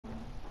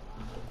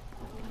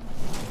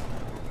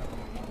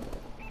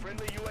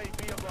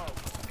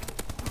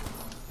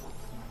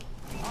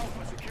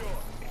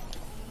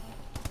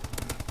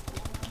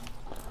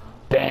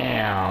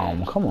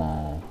Damn, come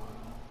on.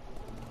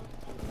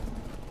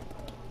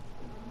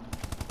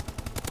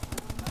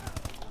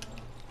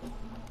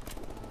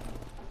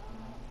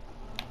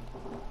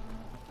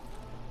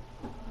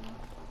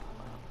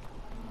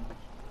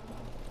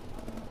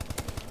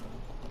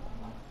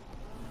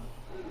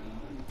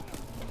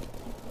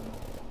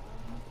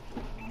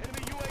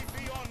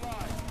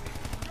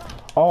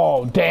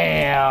 Oh,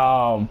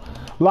 damn.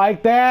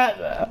 Like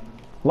that?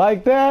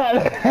 Like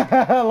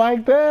that?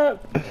 Like that?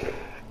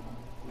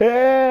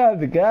 Yeah,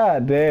 the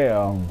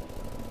goddamn.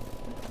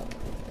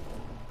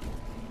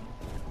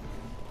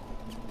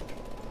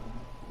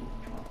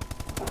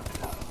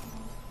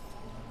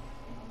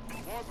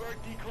 Warbird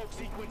decloak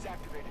sequence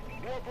activated.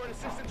 Warbird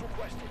assistance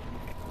requested.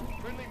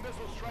 Friendly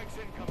missile strikes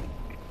incoming.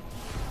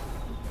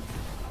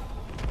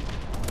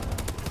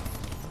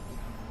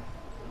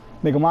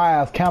 Nigga, my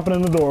ass camping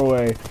in the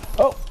doorway.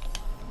 Oh.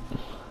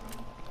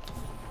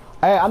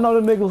 Hey, I know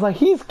the nigga was like,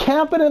 he's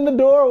camping in the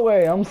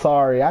doorway. I'm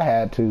sorry, I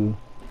had to.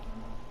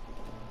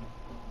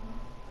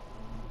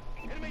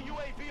 Enemy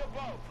UAV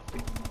above.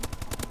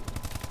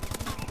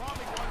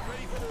 Bombing run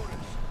ready for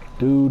orders.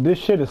 Dude, this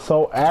shit is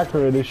so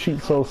accurate. It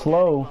shoots so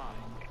slow.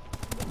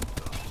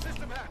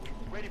 System hack.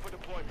 Ready for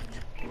deployment.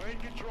 We're in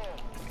control.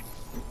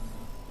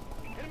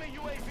 Enemy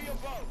UAV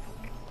above.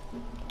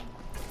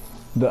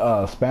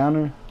 The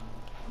spanner.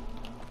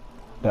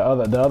 The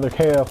other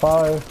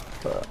KF5.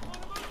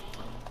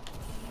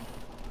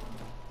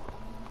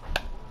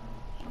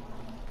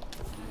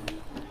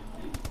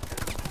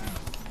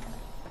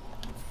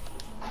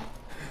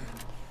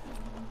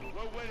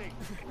 We're winning.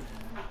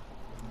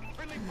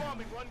 Friendly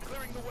bombing run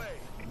clearing the way.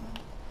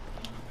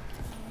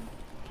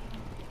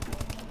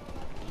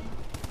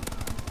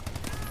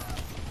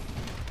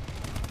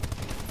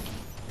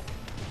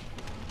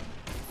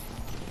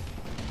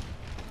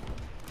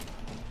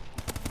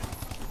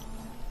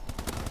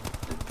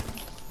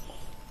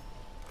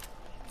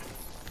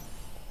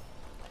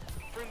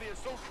 Friendly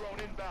assault drone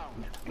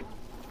inbound.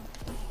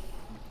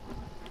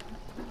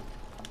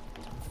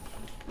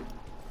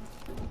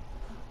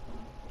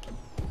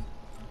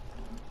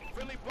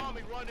 Friendly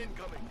bombing run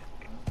incoming.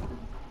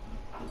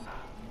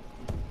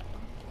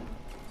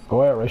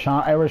 Go ahead,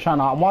 Rashawn. Hey, Rashawn,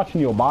 I'm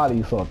watching your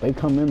body, so if they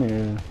come in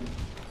here.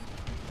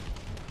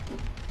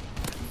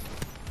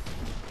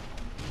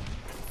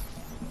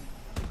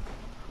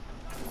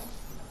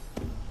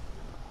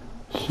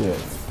 Shit.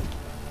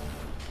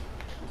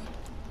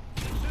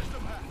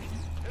 System hack.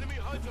 Enemy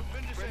HUDs have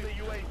been disabled. Friendly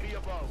UAV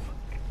above.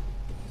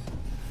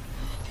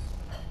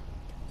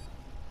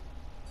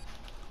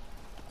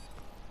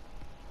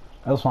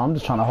 That's why I'm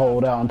just trying to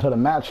hold out until the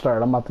match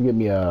starts. I'm about to get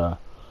me a... I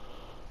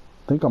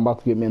think I'm about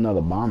to get me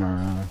another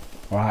bomber.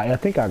 Or I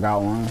think I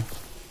got one. I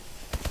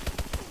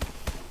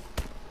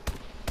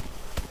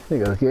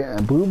think I was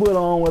getting blue boot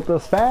on with the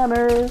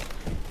spanner.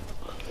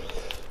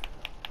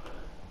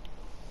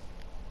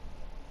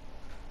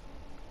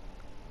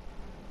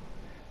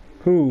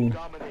 Who?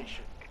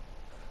 Domination.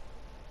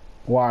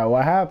 Why?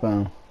 What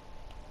happened?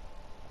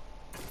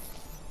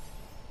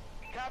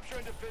 Capture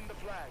and defend the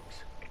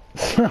flags.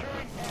 Securing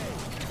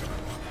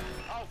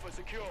A. Alpha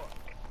secure.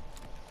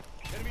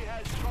 Enemy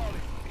has Charlie.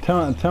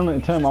 Tell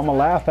him I'm gonna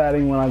laugh at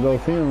him when I go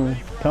see him.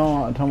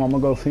 Tell him I'm gonna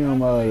go see him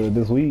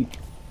this week.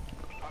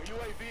 Our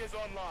UAV is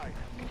online.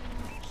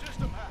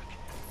 System hack.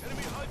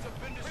 Enemy HUDs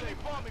have been disabled.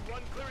 Friendly bombing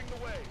run clearing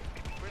the way.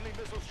 Friendly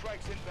missile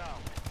strikes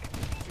inbound.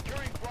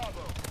 Securing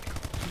Bravo.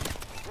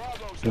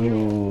 Bravo secure.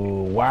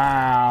 Ooh,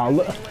 wow.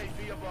 Look.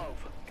 UAV above.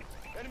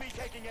 Enemy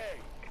taking A.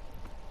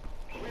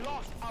 We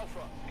lost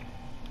Alpha.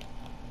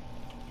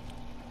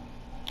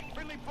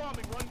 Friendly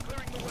bombing run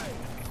clearing the way.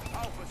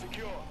 Alpha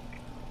secure.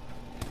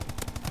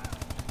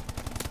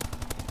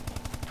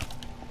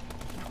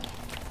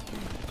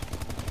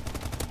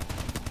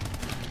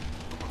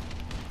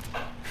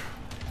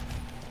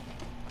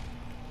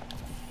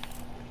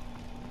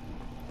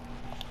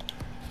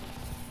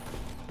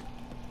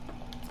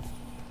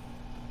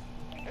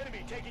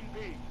 Enemy taking B.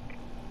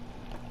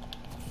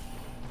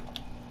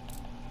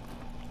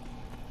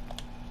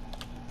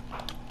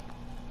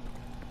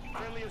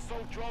 Friendly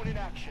assault drone in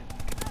action.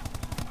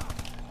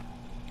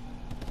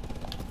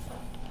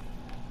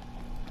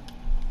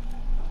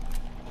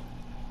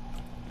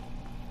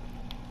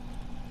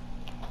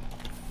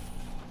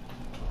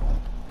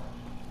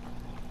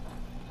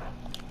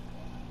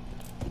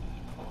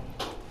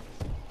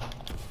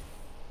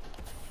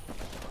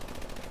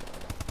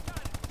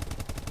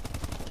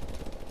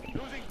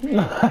 Losing B. We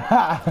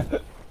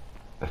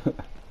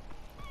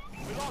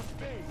lost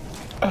B.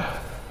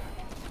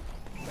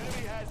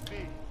 Enemy has B.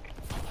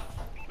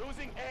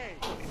 Losing A.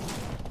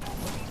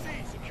 C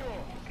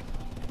secure.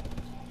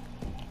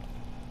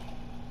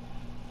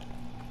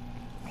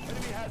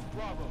 Enemy has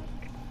Bravo.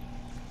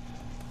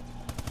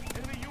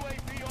 Enemy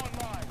UAV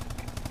online.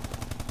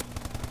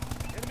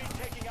 Enemy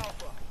taking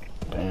Alpha.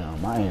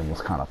 Damn, my aim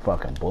was kind of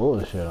fucking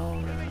bullshit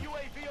on there. Enemy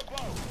UAV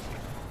above.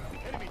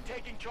 Enemy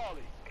taking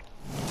Charlie.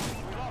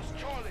 We lost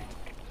Charlie.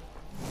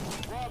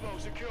 Bravo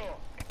secure.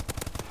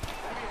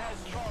 Enemy has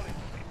Charlie.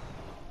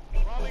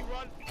 Bombing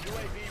run.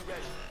 UAV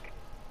ready.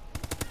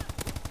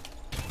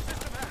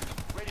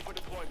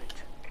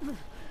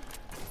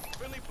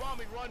 Friendly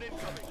bombing run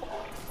incoming.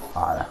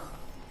 Alright.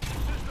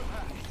 System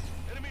hack.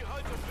 Enemy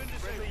HUDs have been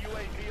disabled. Friendly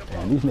UAV above.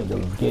 Man, these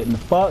niggas getting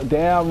fucked.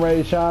 Damn,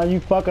 Rayshawn, you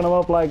fucking them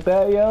up like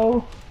that,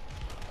 yo?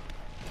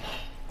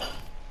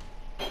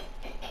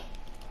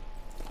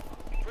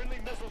 Friendly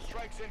missile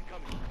strikes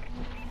incoming.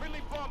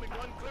 Friendly bombing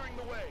run clearing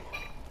the way.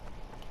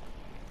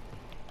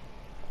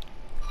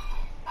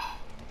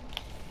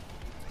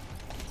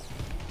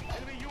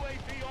 Enemy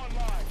UAV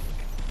online.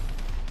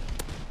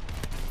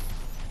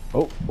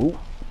 Oh, ooh,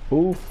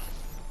 ooh.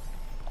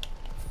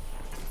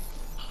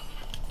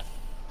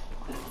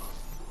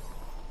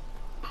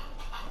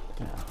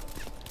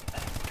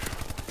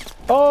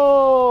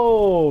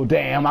 Oh,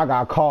 damn, I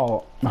got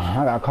caught.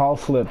 I got caught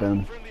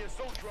slipping. Friendly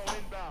assault drone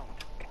inbound.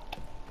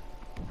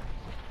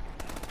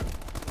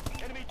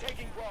 Enemy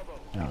taking Bravo.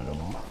 Yeah,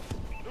 come on.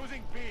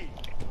 Losing B.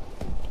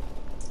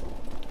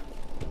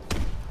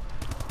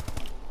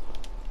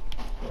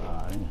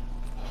 Alright.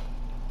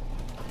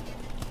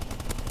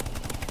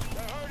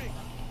 They're hurting.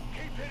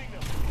 Keep hitting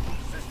them.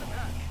 System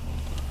hack.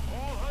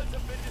 All HUDs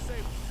have been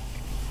disabled.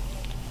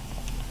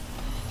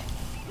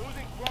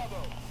 Losing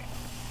Bravo.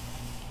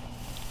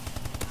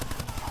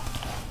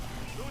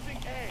 Losing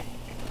A.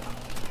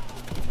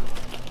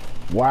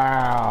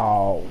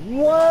 Wow.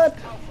 What?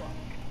 Alpha.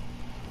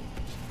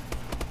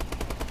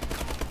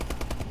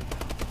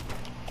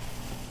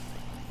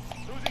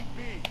 Losing B.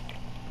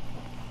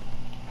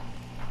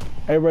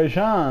 Hey,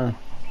 Rayshawn,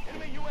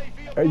 Enemy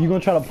UAV are you gonna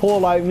try to pull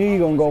like me? You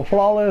gonna go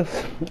flawless?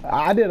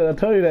 I did. I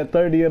told you that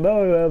 30-0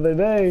 the other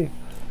day.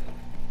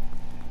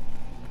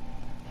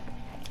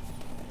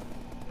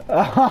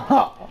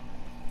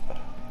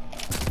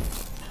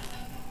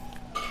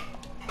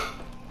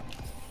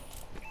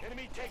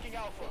 Enemy taking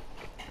Alpha.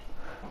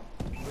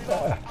 We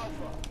lost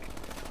Alpha.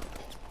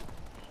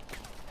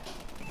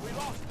 We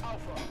lost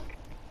Alpha.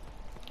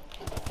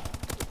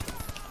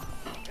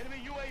 Enemy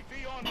UAV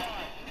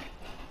online.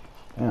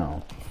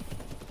 Damn.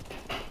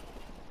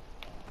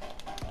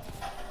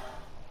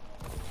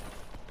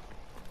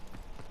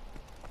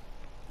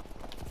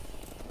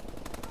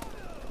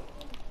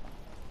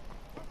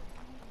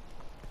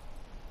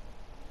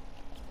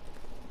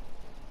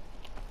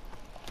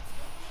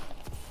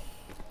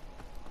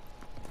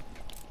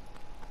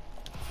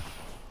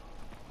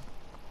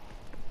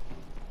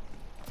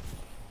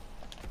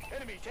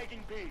 Enemy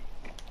taking B.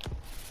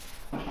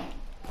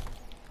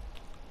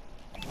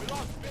 We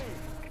lost B.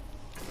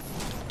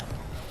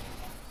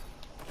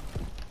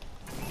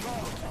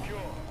 Bravo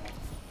secure.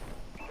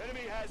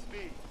 Enemy has B.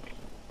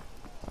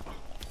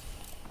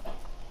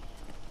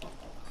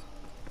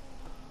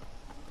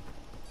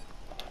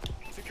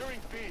 Securing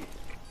B.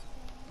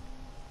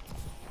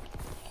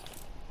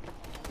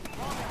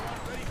 Bombing run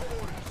ready for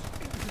orders.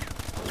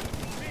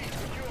 B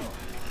secure.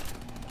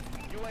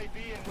 UAV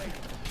in wait.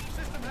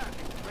 System hack.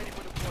 Ready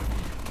for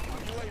deployment. Our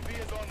UAV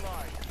is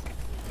online.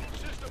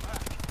 System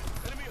hack.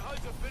 Enemy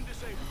HUDs have been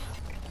disabled.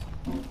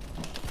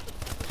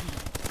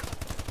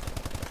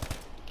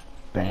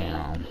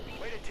 Damn.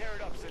 Way to tear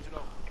it up,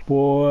 Sentinel.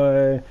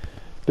 Boy,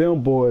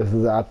 them boys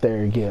is out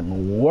there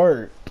getting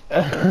worked.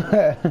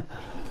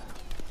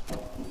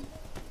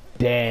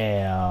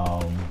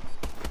 Damn.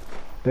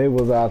 They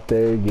was out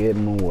there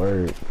getting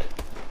worked.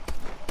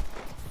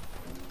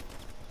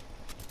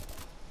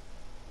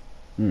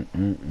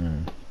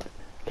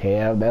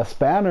 Cav, that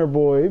spanner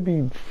boy, it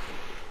be...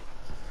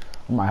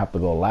 I might have to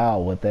go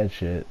loud with that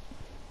shit.